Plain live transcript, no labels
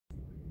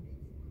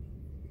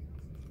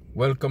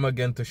Welcome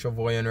again to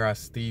Shavoy and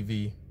Ras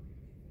TV.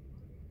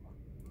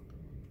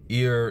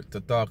 Here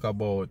to talk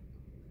about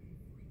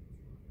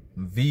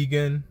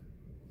vegan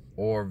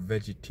or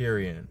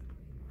vegetarian.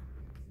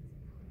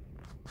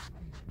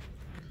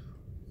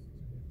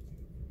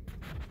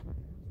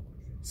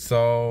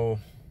 So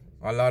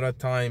a lot of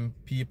time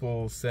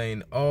people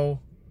saying, oh,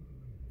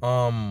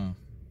 I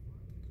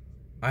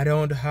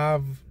don't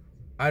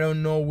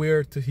know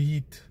where to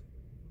eat,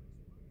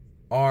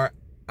 or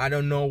I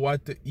don't know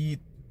what to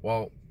eat.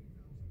 Well,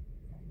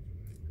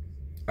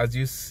 as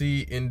you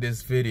see in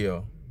this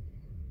video,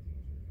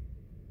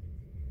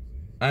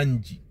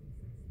 Angie,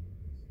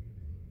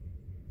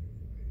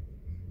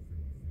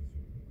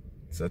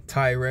 it's a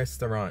Thai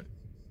restaurant,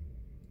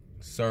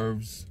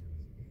 serves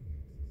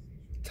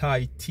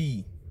Thai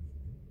tea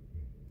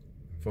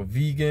for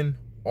vegan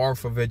or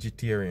for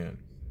vegetarian.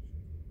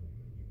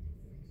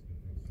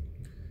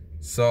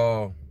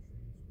 So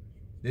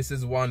this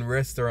is one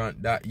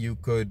restaurant that you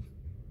could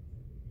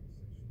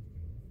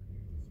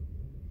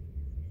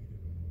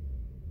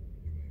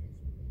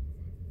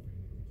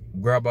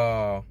grab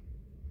a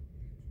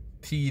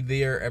tea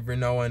there every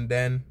now and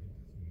then,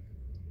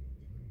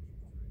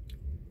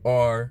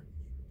 or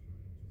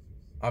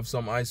have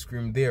some ice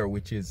cream there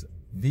which is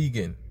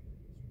vegan.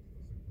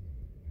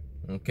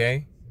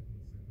 Okay?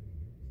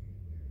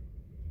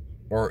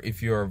 Or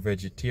if you're a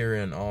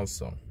vegetarian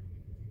also,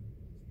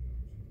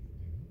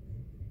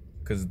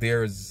 because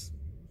there's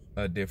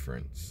a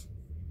difference.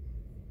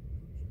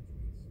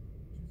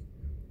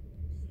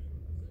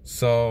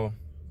 So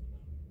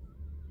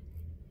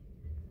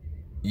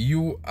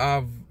you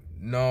have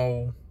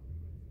now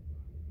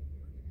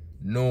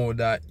know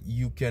that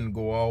you can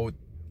go out,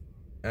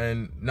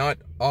 and not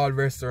all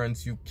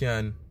restaurants you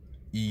can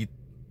eat,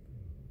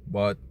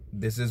 but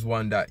this is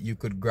one that you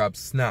could grab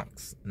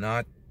snacks,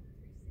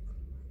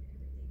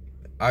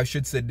 I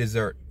should say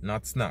dessert,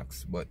 not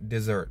snacks, but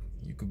dessert.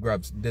 You could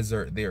grab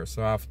dessert there.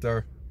 So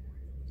after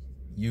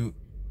you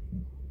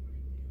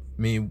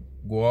may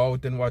go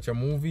out and watch a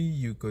movie,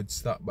 you could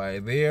stop by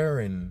there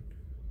and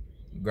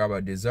grab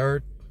a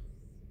dessert,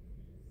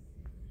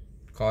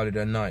 call it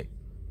a night.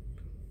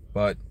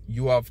 But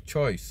you have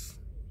choice.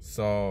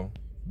 So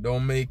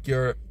don't make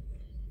your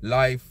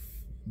life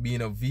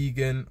being a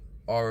vegan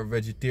or a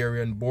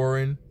vegetarian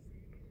boring.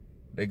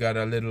 They got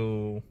a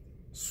little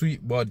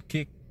sweet bud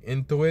kick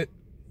into it.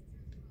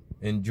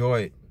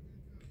 Enjoy it.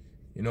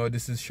 You know,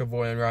 this is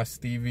Shavoy and Ras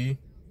TV.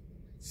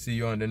 See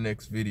you on the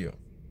next video.